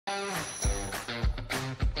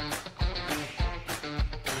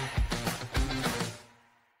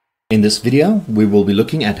In this video, we will be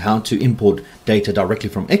looking at how to import data directly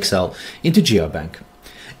from Excel into Geobank.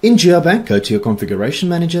 In Geobank, go to your Configuration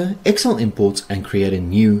Manager, Excel Imports, and create a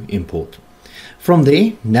new import. From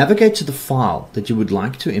there, navigate to the file that you would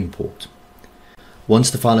like to import. Once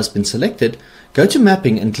the file has been selected, go to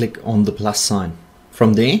Mapping and click on the plus sign.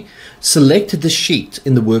 From there, select the sheet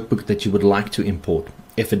in the workbook that you would like to import.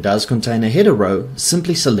 If it does contain a header row,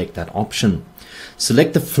 simply select that option.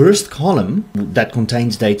 Select the first column that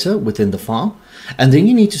contains data within the file, and then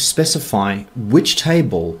you need to specify which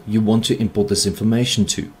table you want to import this information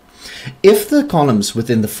to. If the columns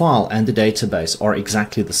within the file and the database are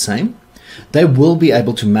exactly the same, they will be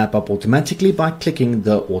able to map up automatically by clicking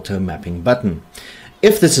the Auto Mapping button.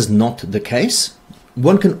 If this is not the case,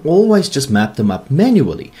 one can always just map them up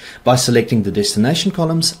manually by selecting the destination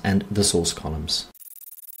columns and the source columns.